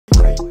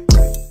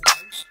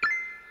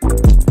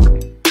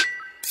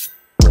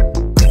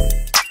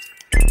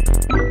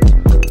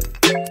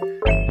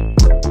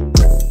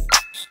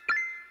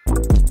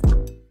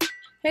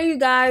Hey you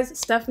guys,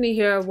 Stephanie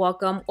here.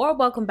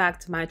 Welcome back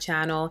to my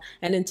channel.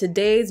 And in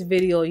today's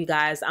video, you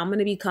guys, I'm going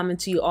to be coming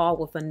to you all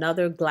with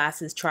another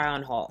glasses try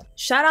on haul.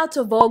 Shout out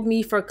to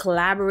Voogueme for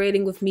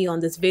collaborating with me on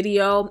this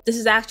video. This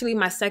is actually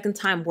my second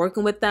time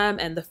working with them,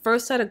 and the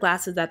first set of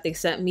glasses that they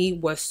sent me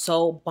were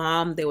so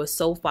bomb. They were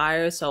so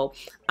fire. So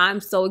I'm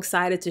so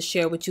excited to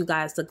share with you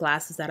guys the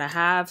glasses that I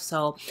have.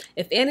 So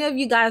if any of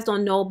you guys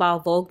don't know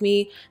about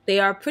Voogueme, they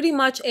are pretty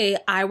much a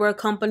eyewear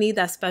company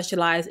that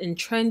specializes in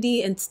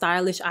trendy and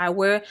stylish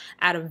eyewear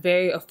at a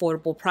very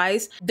affordable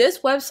price. This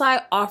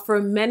website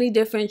offers many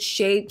different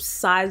shapes,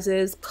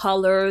 sizes,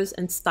 colors,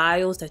 and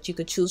styles that you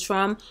could choose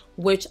from,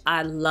 which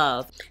I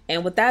love.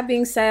 And with that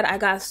being said, I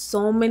got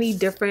so many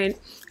different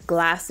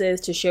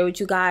glasses to share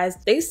with you guys.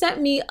 They sent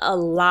me a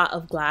lot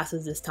of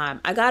glasses this time.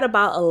 I got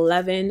about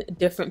 11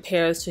 different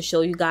pairs to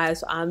show you guys.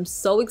 So I'm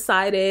so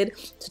excited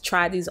to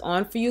try these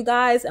on for you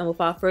guys. And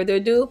without further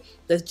ado,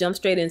 let's jump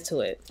straight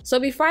into it.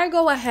 So before I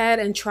go ahead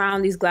and try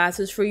on these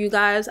glasses for you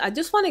guys, I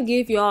just want to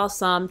give you all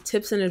some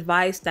tips and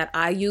advice that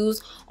I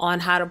use on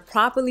how to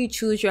properly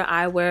choose your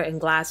eyewear and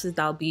glasses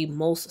that'll be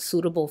most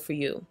suitable for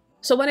you.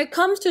 So when it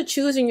comes to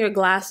choosing your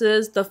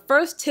glasses, the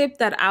first tip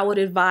that I would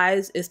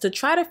advise is to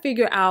try to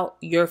figure out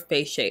your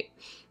face shape.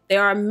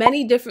 There are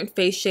many different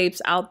face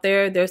shapes out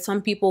there. There's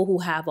some people who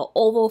have an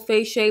oval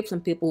face shape,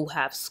 some people who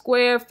have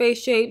square face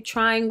shape,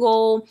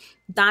 triangle,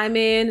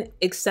 diamond,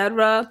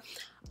 etc.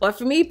 But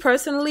for me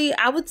personally,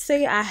 I would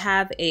say I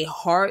have a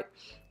heart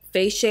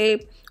face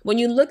shape. When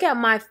you look at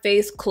my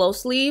face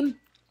closely,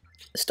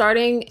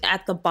 starting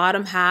at the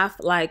bottom half,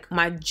 like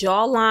my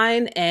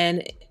jawline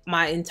and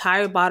my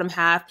entire bottom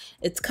half,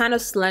 it's kind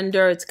of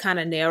slender, it's kind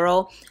of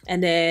narrow,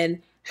 and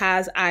then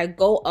as I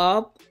go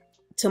up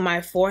to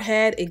my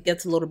forehead, it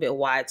gets a little bit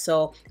wide,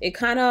 so it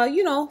kind of,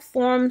 you know,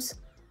 forms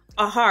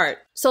a heart.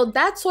 So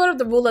that's sort of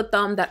the rule of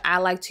thumb that I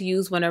like to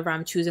use whenever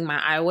I'm choosing my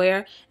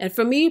eyewear. And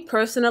for me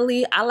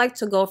personally, I like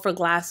to go for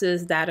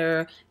glasses that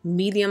are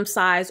medium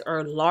size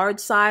or large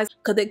size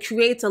because it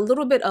creates a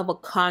little bit of a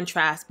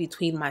contrast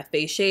between my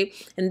face shape.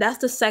 And that's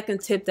the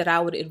second tip that I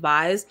would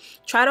advise.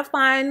 Try to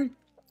find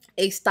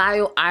a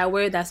style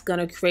eyewear that's going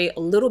to create a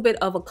little bit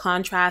of a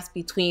contrast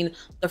between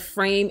the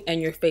frame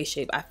and your face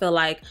shape. I feel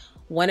like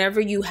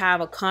whenever you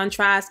have a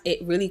contrast,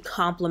 it really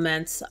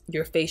complements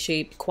your face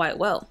shape quite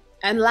well.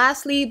 And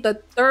lastly, the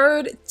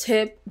third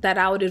tip that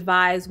I would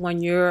advise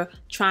when you're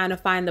trying to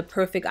find the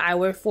perfect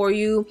eyewear for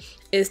you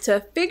is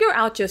to figure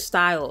out your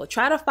style.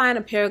 Try to find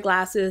a pair of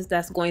glasses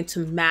that's going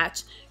to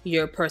match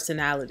your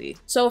personality.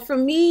 So for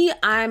me,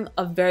 I'm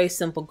a very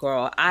simple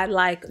girl. I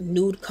like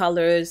nude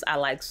colors, I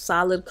like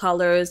solid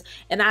colors,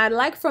 and I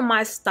like for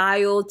my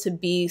style to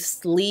be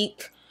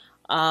sleek,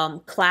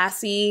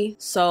 classy.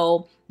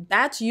 So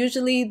that's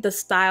usually the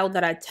style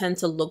that I tend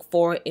to look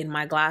for in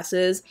my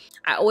glasses.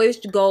 I always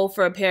go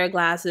for a pair of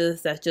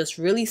glasses that's just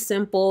really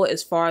simple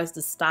as far as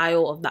the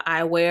style of the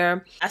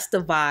eyewear. That's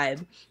the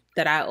vibe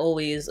that I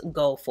always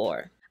go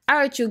for. All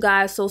right, you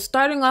guys, so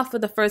starting off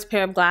with the first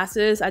pair of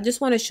glasses, I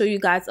just want to show you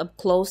guys up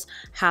close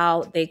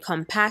how they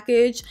come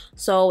packaged.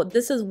 So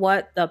this is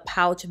what the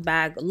pouch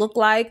bag look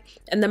like,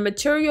 and the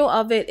material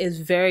of it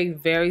is very,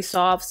 very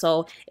soft,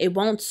 so it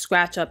won't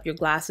scratch up your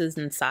glasses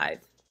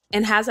inside.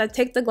 And as I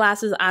take the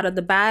glasses out of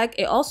the bag,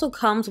 it also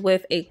comes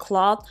with a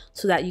cloth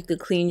so that you could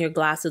clean your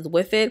glasses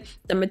with it.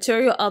 The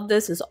material of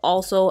this is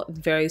also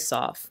very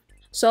soft.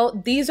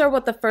 So these are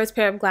what the first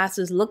pair of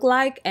glasses look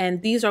like,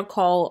 and these are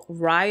called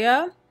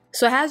Raya.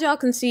 So as y'all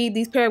can see,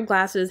 these pair of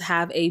glasses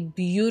have a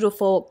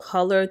beautiful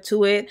color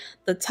to it.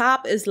 The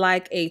top is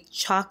like a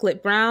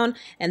chocolate brown,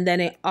 and then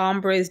it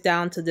ombres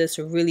down to this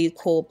really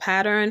cool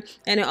pattern.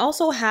 And it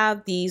also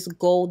have these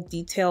gold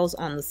details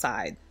on the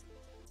side.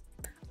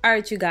 All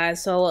right, you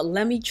guys, so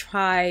let me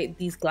try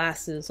these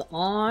glasses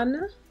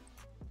on.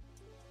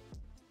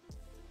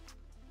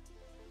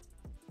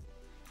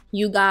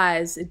 You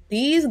guys,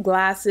 these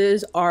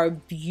glasses are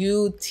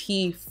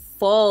beautiful.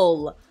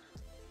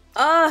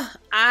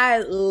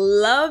 I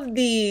love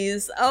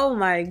these. Oh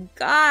my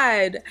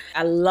God.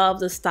 I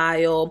love the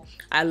style.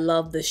 I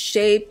love the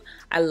shape.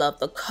 I love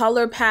the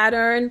color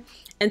pattern.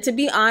 And to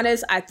be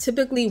honest, I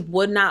typically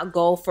would not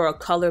go for a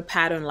color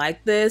pattern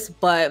like this,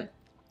 but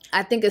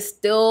I think it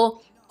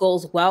still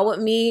goes well with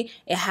me.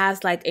 It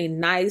has like a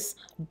nice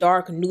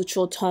dark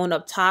neutral tone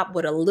up top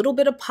with a little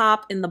bit of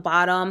pop in the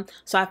bottom.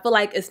 So I feel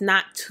like it's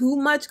not too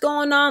much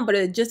going on, but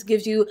it just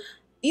gives you,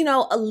 you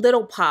know, a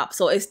little pop.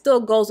 So it still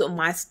goes with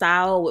my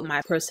style, with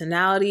my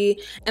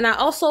personality. And I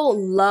also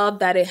love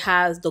that it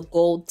has the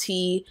gold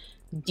T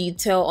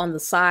detail on the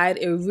side.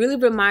 It really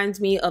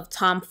reminds me of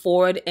Tom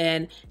Ford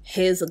and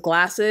his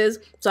glasses.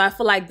 So I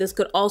feel like this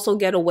could also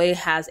get away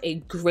as a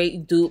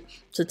great dupe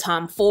to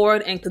Tom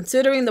Ford. And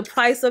considering the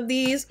price of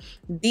these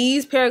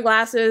pair of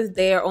glasses,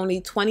 they are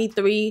only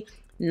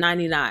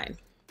 $23.99.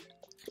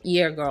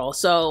 Yeah, girl.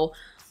 So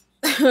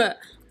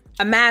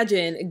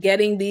imagine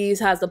getting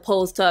these as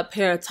opposed to a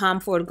pair of Tom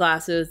Ford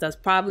glasses that's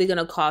probably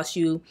gonna cost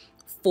you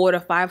 $400 to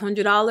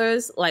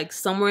 $500, like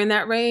somewhere in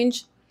that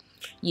range.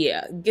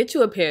 Yeah, get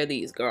you a pair of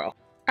these, girl.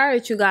 All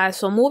right, you guys,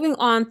 so moving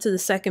on to the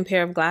second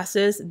pair of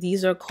glasses.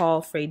 These are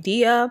called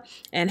Fredia,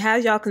 and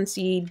as y'all can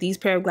see, these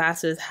pair of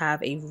glasses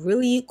have a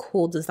really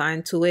cool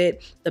design to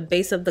it. The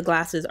base of the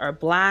glasses are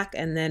black,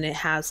 and then it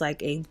has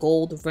like a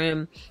gold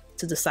rim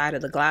to the side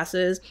of the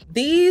glasses.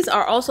 These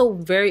are also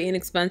very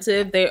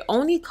inexpensive. They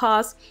only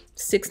cost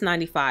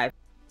 $6.95.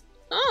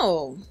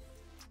 Oh,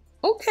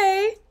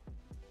 okay.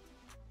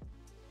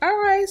 All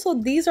right, so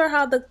these are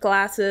how the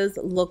glasses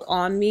look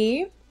on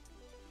me.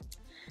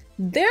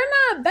 They're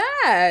not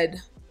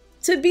bad.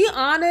 To be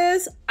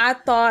honest, I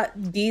thought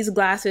these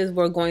glasses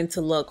were going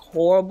to look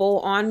horrible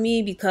on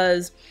me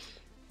because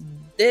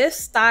this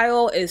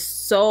style is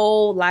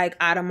so like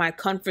out of my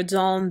comfort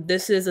zone.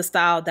 This is a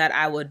style that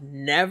I would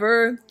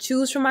never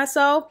choose for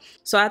myself.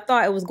 So I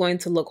thought it was going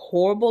to look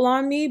horrible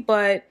on me,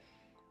 but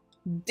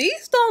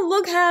these don't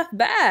look half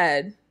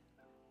bad.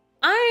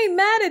 I ain't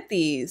mad at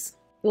these.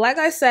 Like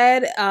I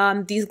said,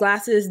 these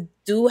glasses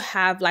do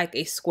have like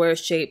a square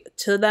shape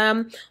to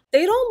them.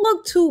 They don't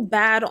look too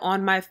bad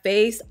on my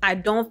face. I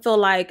don't feel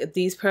like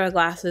these pair of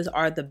glasses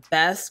are the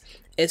best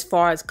as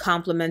far as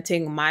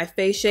complementing my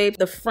face shape.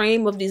 The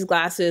frame of these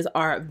glasses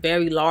are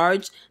very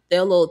large.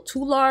 They're a little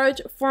too large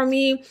for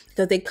me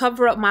because they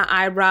cover up my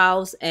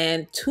eyebrows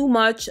and too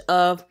much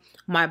of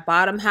my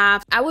bottom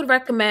half. I would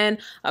recommend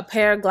a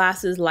pair of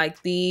glasses like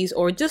these,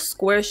 or just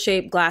square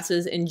shaped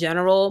glasses in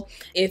general,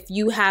 if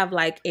you have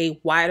like a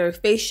wider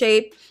face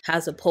shape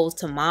as opposed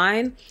to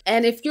mine.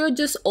 And if you're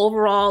just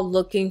overall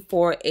looking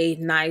for a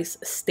nice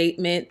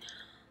statement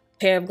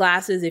pair of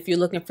glasses, if you're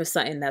looking for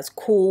something that's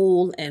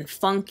cool and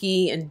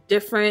funky and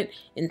different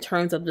in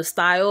terms of the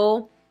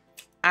style,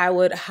 I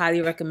would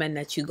highly recommend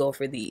that you go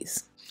for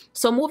these.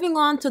 So moving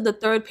on to the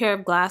third pair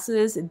of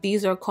glasses,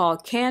 these are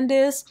called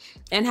Candace.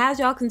 And as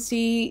y'all can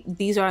see,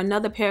 these are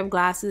another pair of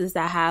glasses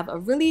that have a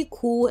really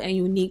cool and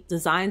unique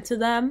design to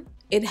them.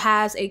 It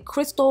has a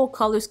crystal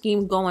color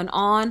scheme going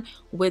on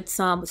with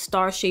some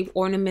star-shaped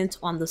ornaments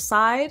on the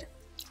side.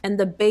 And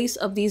the base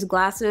of these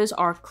glasses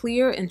are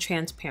clear and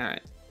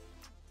transparent.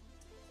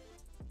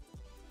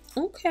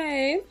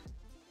 Okay.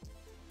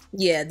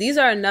 Yeah, these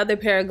are another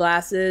pair of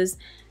glasses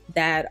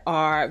that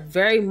are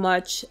very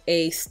much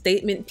a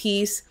statement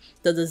piece.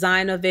 The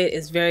design of it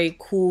is very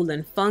cool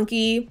and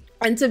funky.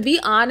 And to be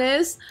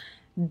honest,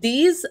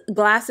 these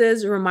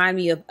glasses remind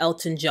me of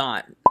Elton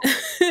John.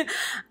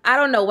 I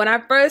don't know, when I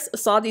first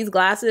saw these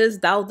glasses,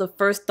 that was the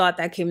first thought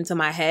that came into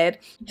my head.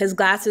 His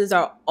glasses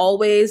are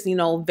always, you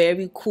know,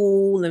 very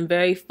cool and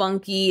very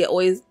funky,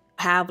 always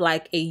have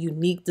like a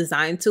unique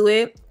design to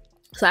it.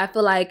 So I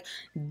feel like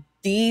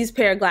these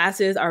pair of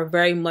glasses are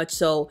very much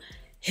so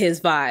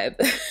his vibe.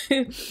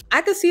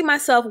 I could see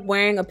myself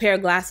wearing a pair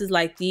of glasses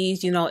like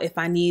these, you know, if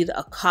I need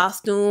a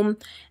costume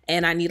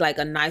and I need like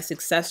a nice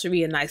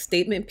accessory, a nice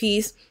statement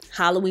piece.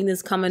 Halloween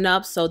is coming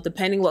up, so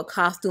depending what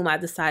costume I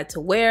decide to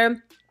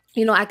wear,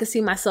 you know, I could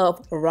see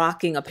myself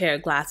rocking a pair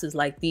of glasses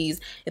like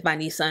these if I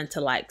need something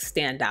to like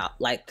stand out,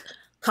 like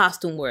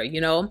costume wear,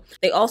 you know.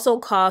 They also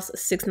cost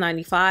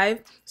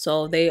 $6.95,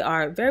 so they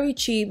are very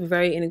cheap,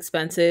 very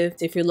inexpensive.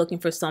 If you're looking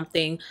for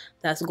something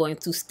that's going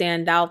to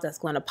stand out, that's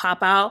going to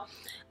pop out,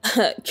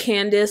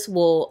 Candace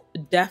will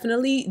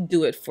definitely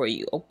do it for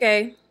you,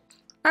 okay?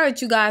 All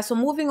right, you guys, so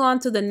moving on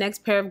to the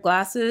next pair of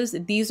glasses.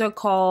 These are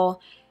called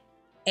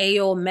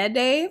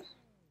Ayomede.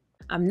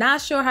 I'm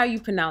not sure how you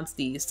pronounce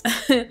these.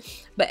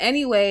 But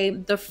anyway,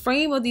 the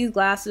frame of these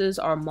glasses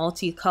are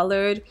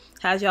multicolored.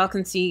 As y'all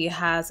can see, it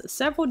has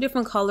several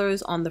different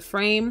colors on the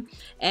frame,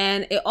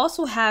 and it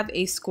also have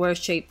a square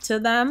shape to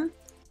them.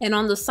 And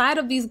on the side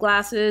of these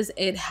glasses,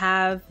 it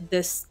have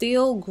this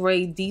steel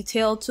gray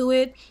detail to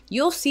it.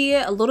 You'll see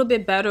it a little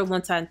bit better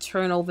once I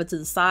turn over to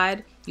the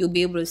side. You'll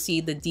be able to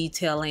see the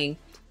detailing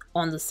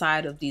on the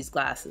side of these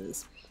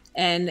glasses.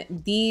 And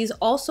these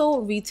also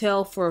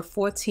retail for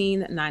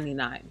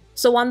 $14.99.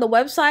 So on the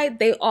website,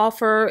 they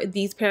offer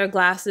these pair of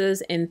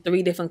glasses in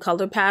 3 different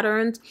color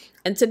patterns.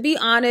 And to be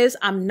honest,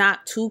 I'm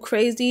not too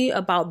crazy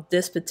about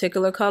this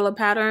particular color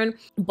pattern,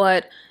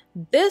 but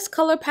this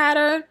color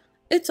pattern,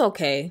 it's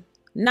okay.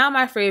 Not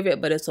my favorite,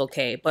 but it's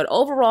okay. But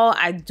overall,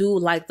 I do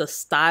like the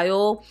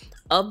style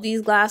of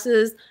these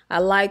glasses. I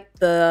like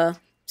the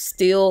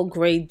steel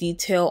gray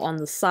detail on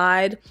the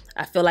side.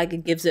 I feel like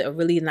it gives it a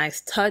really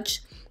nice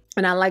touch.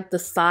 And I like the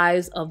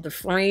size of the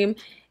frame.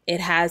 It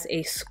has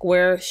a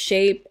square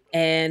shape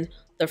and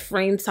the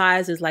frame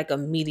size is like a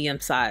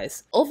medium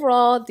size.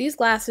 Overall, these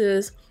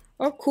glasses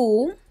are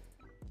cool.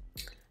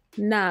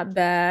 Not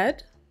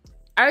bad.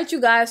 All right,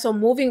 you guys, so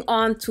moving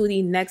on to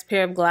the next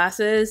pair of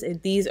glasses.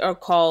 These are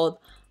called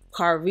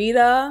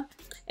Carita.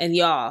 And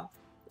y'all,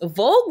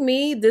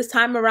 Voogueme this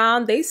time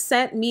around, they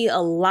sent me a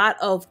lot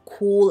of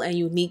cool and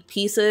unique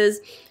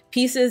pieces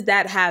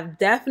that have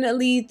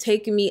definitely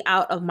taken me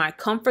out of my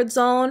comfort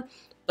zone.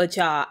 But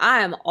y'all,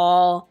 I am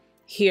all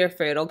here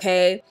for it,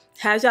 okay?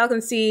 As y'all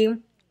can see,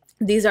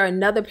 these are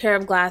another pair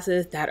of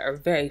glasses that are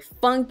very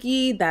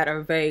funky, that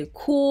are very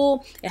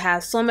cool. It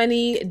has so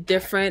many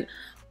different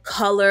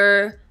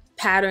color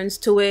patterns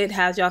to it.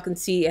 As y'all can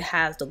see, it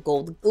has the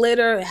gold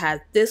glitter. It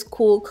has this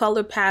cool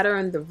color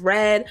pattern, the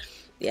red.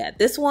 Yeah,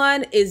 this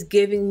one is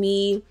giving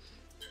me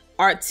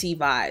artsy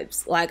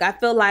vibes. Like, I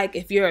feel like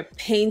if you're a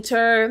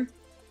painter,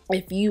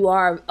 if you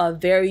are a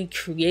very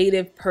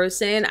creative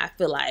person, I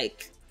feel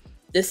like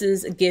this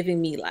is giving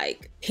me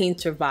like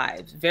painter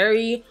vibes,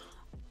 very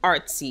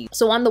artsy.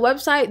 So on the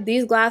website,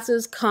 these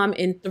glasses come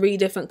in 3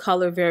 different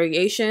color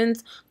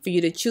variations for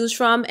you to choose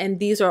from, and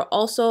these are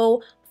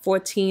also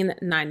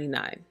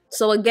 $14.99.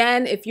 So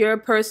again, if you're a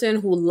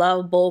person who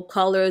loves bold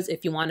colors,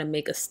 if you want to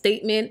make a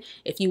statement,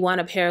 if you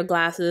want a pair of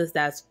glasses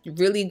that's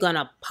really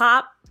gonna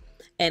pop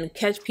and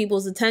catch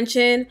people's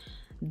attention,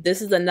 this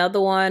is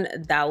another one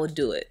that will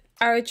do it.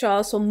 All right,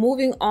 y'all, so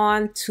moving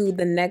on to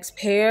the next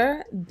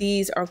pair.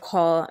 These are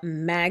called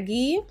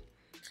Maggie,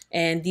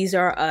 and these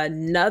are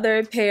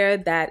another pair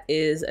that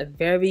is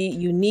very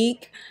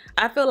unique.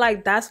 I feel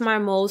like that's my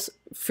most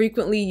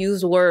frequently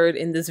used word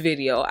in this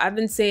video. I've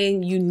been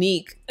saying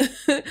unique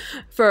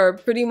for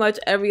pretty much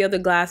every other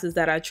glasses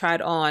that I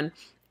tried on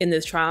in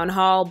this try on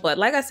haul, but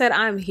like I said,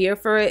 I'm here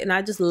for it, and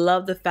I just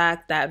love the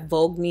fact that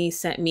Voogueme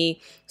sent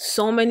me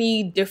so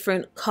many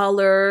different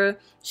color,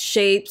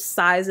 shapes,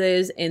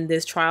 sizes in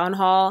this try on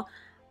haul.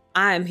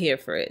 I am here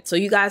for it, so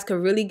you guys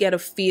can really get a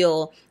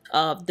feel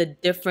of the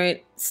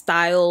different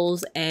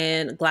styles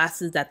and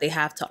glasses that they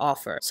have to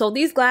offer. So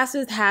these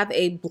glasses have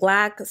a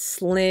black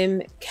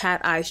slim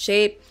cat eye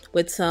shape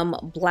with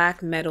some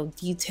black metal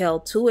detail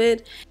to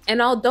it.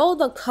 And although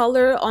the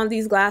color on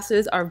these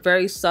glasses are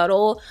very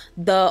subtle,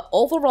 the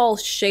overall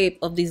shape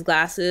of these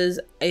glasses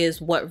is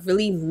what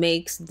really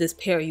makes this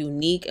pair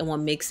unique and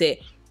what makes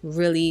it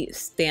really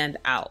stand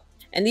out.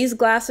 And these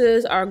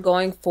glasses are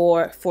going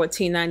for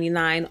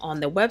 $14.99 on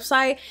their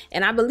website.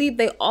 And I believe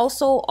they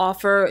also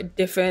offer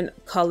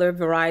different color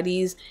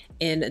varieties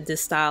in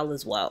this style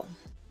as well.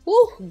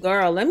 Woo,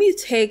 girl, let me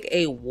take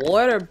a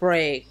water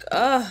break.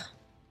 Ugh.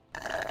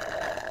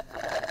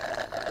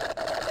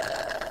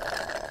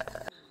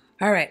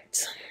 All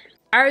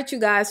right, you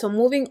guys, so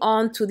moving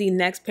on to the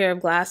next pair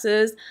of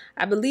glasses.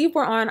 I believe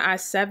we're on our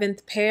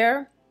 7th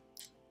pair.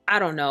 I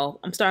don't know,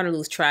 I'm starting to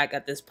lose track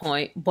at this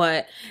point,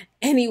 but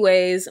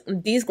anyways,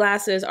 these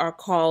glasses are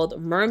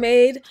called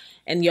Mermaid,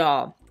 and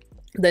y'all,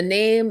 the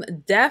name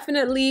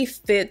definitely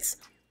fits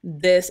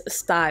this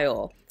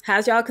style.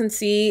 As y'all can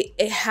see,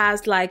 it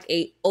has like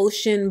a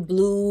ocean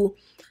blue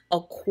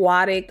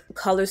aquatic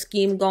color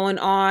scheme going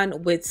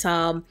on with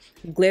some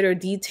glitter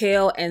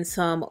detail and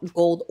some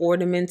gold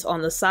ornaments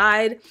on the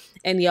side.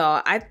 And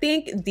y'all, I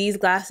think these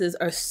glasses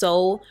are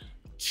so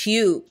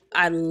cute.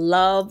 I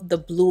love the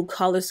blue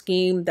color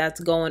scheme that's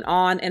going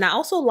on, and I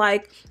also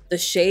like the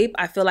shape.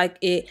 I feel like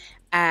it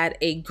add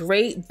a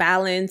great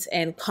balance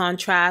and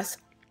contrast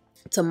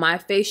to my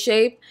face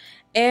shape.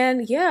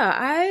 And yeah,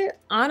 I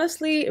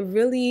honestly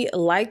really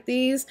like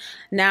these.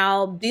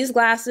 Now, these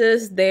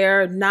glasses,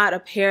 they're not a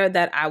pair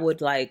that I would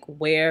like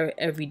wear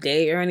every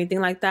day or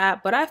anything like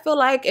that, but I feel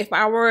like if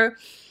I were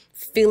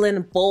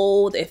feeling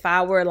bold, if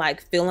I were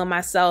like feeling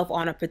myself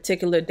on a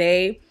particular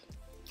day,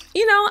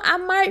 you know, I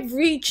might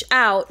reach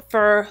out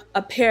for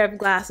a pair of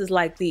glasses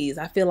like these.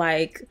 I feel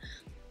like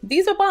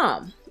these are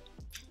bomb.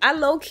 I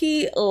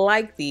low-key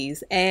like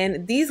these,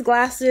 and these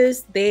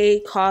glasses,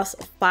 they cost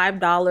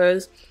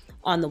 $5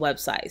 on the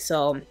website,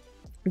 so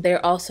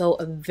they're also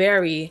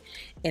very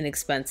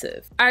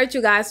inexpensive. All right,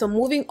 you guys, so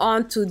moving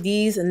on to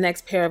these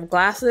next pair of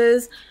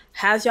glasses.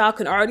 As y'all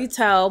can already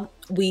tell,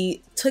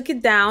 we took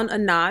it down a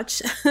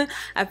notch.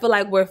 I feel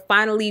like we're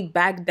finally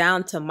back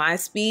down to my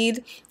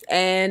speed,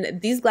 and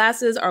these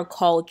glasses are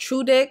called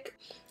Trudic.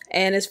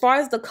 And as far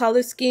as the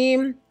color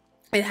scheme,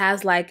 it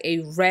has like a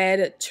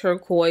red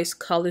turquoise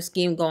color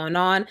scheme going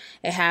on.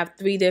 It have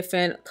 3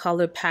 different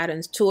color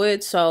patterns to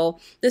it. So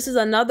this is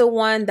another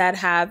one that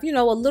have, you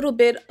know, a little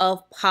bit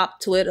of pop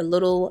to it, a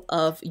little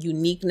of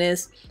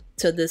uniqueness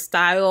to this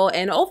style.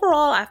 And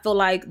overall, I feel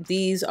like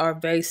these are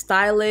very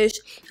stylish.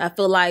 I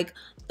feel like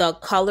the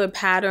color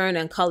pattern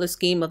and color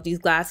scheme of these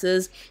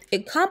glasses,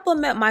 it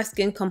complement my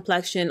skin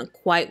complexion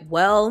quite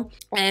well.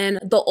 And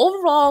the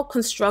overall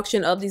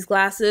construction of these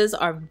glasses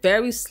are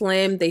very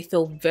slim. They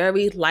feel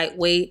very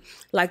lightweight.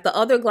 Like the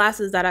other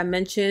glasses that I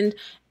mentioned,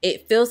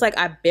 it feels like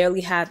I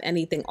barely have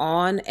anything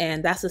on,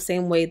 and that's the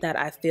same way that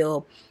I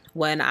feel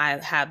when I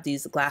have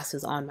these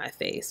glasses on my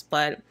face.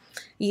 But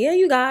yeah,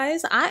 you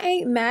guys, I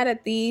ain't mad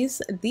at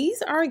these.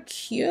 These are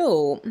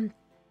cute.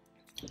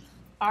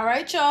 All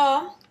right,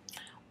 y'all.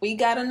 We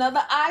got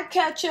another eye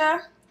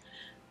catcher.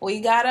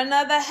 We got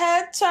another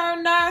head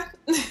turner.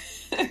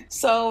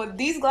 So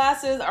these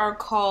glasses are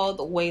called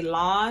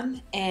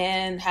Waylon,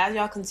 and as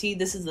y'all can see,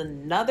 this is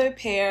another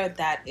pair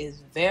that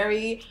is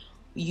very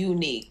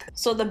unique.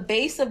 So the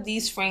base of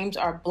these frames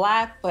are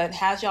black, but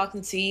as y'all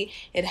can see,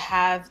 it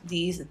have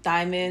these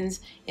diamonds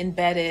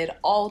embedded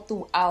all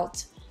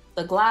throughout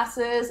the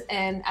glasses,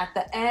 and at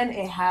the end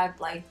it had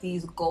like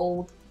these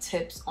gold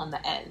tips on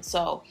the end.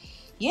 So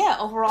yeah,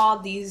 overall,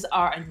 these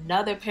are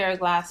another pair of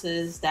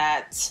glasses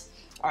that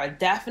are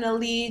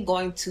definitely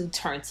going to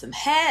turn some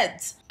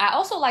heads. I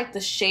also like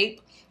the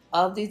shape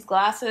of these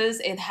glasses.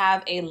 It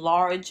have a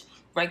large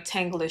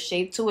rectangular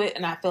shape to it,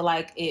 and I feel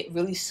like it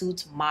really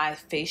suits my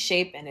face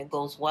shape and it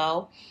goes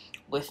well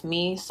with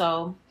me.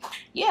 So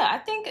yeah, I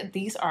think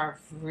these are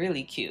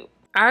really cute.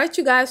 All right,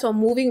 you guys, so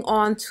moving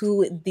on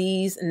to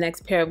these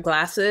next pair of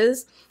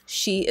glasses.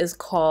 She is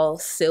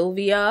called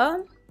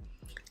Sylvia.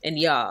 And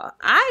y'all,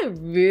 I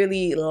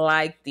really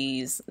like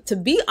these. To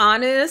be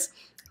honest,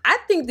 I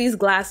think these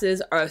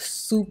glasses are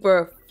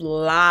super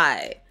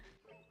fly.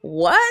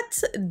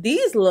 What?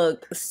 These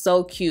look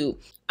so cute.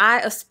 I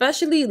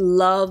especially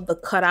love the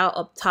cutout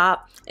up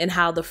top and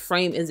how the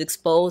frame is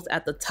exposed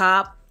at the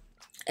top.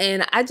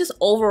 And I just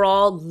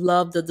overall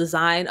love the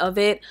design of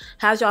it.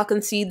 As y'all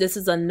can see, this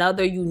is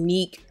another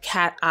unique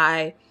cat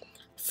eye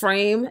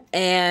frame,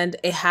 and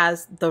it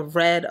has the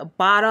red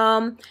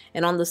bottom,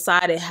 and on the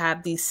side it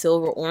have these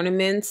silver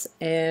ornaments,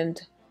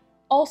 and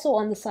also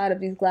on the side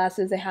of these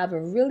glasses they have a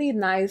really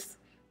nice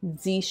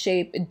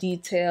Z-shaped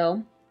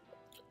detail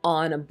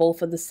on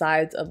both of the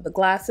sides of the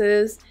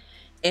glasses.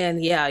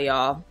 And yeah,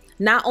 y'all,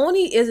 not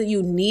only is it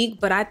unique,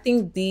 but I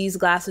think these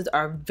glasses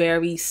are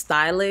very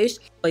stylish.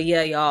 But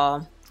yeah,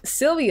 y'all,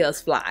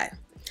 Sylvia's fly.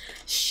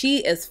 She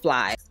is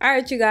fly. All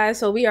right, you guys,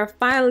 so we are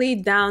finally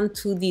down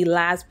to the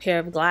last pair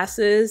of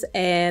glasses,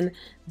 and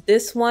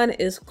this one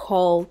is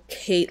called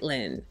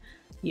Caitlin.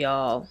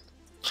 Y'all,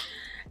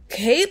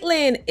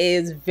 Caitlin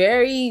is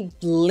very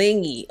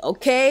blingy,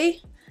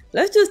 okay?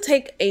 Let's just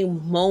take a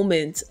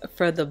moment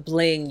for the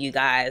bling, you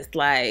guys.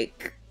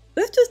 Like,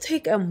 let's just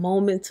take a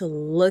moment to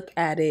look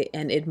at it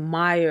and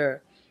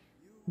admire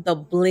the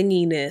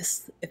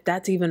blinginess, if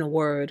that's even a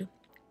word.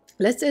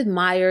 Let's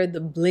admire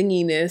the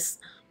blinginess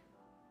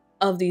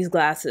of these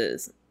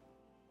glasses.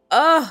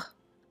 Ugh,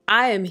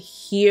 I am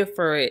here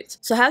for it.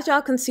 So as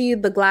y'all can see,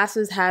 the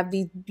glasses have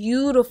these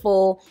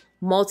beautiful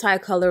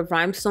multicolored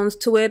rhinestones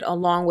to it,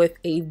 along with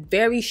a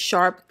very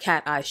sharp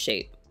cat eye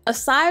shape.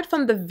 Aside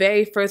from the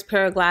very first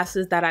pair of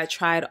glasses that I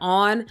tried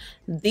on,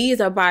 these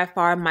are by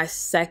far my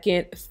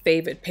second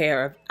favorite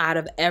pair out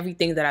of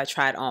everything that I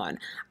tried on.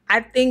 I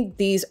think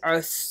these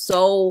are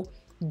so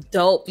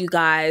dope, you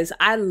guys.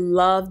 I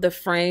love the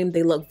frame.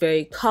 They look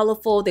very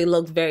colorful. They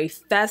look very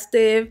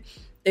festive.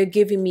 They're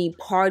giving me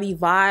party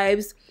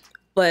vibes.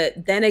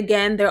 But then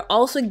again, they're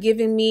also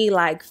giving me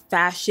like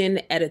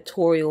fashion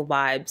editorial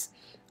vibes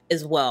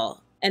as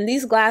well. And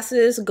these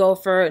glasses go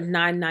for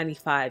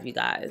 $9.95, you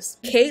guys.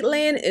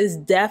 Caitlin is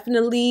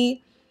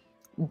definitely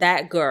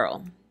that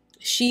girl.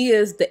 She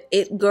is the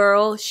it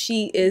girl.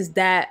 She is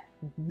that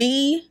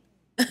B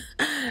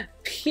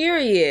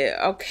period,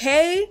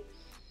 okay?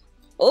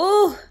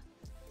 Oh,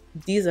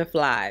 these are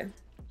fly.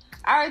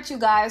 All right, you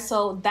guys,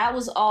 so that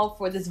was all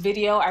for this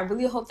video. I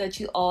really hope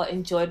that you all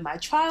enjoyed my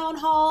try on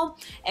haul,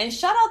 and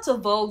shout out to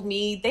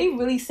Voogueme. They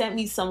really sent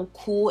me some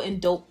cool and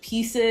dope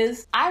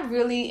pieces. I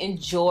really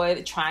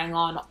enjoyed trying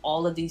on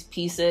all of these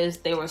pieces.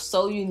 They were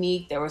so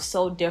unique, they were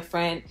so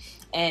different,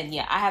 and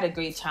yeah, I had a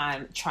great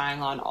time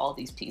trying on all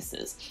these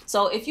pieces.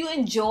 So if you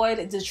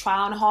enjoyed the try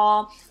on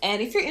haul,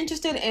 and if you're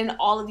interested in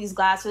all of these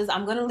glasses,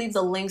 I'm gonna leave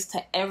the links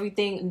to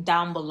everything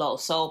down below.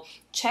 So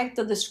check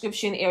the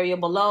description area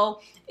below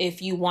if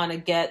you want to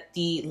get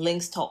the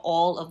links to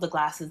all of the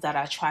glasses that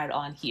I tried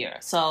on here.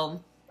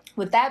 So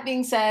with that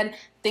being said,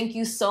 thank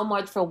you so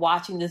much for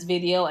watching this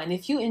video. And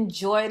if you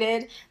enjoyed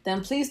it,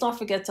 then please don't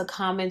forget to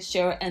comment,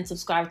 share, and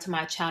subscribe to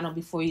my channel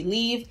before you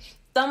leave.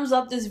 Thumbs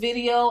up this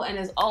video. And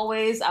as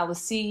always, I will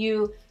see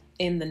you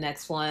in the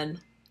next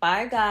one.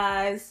 Bye,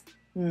 guys.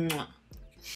 Mwah.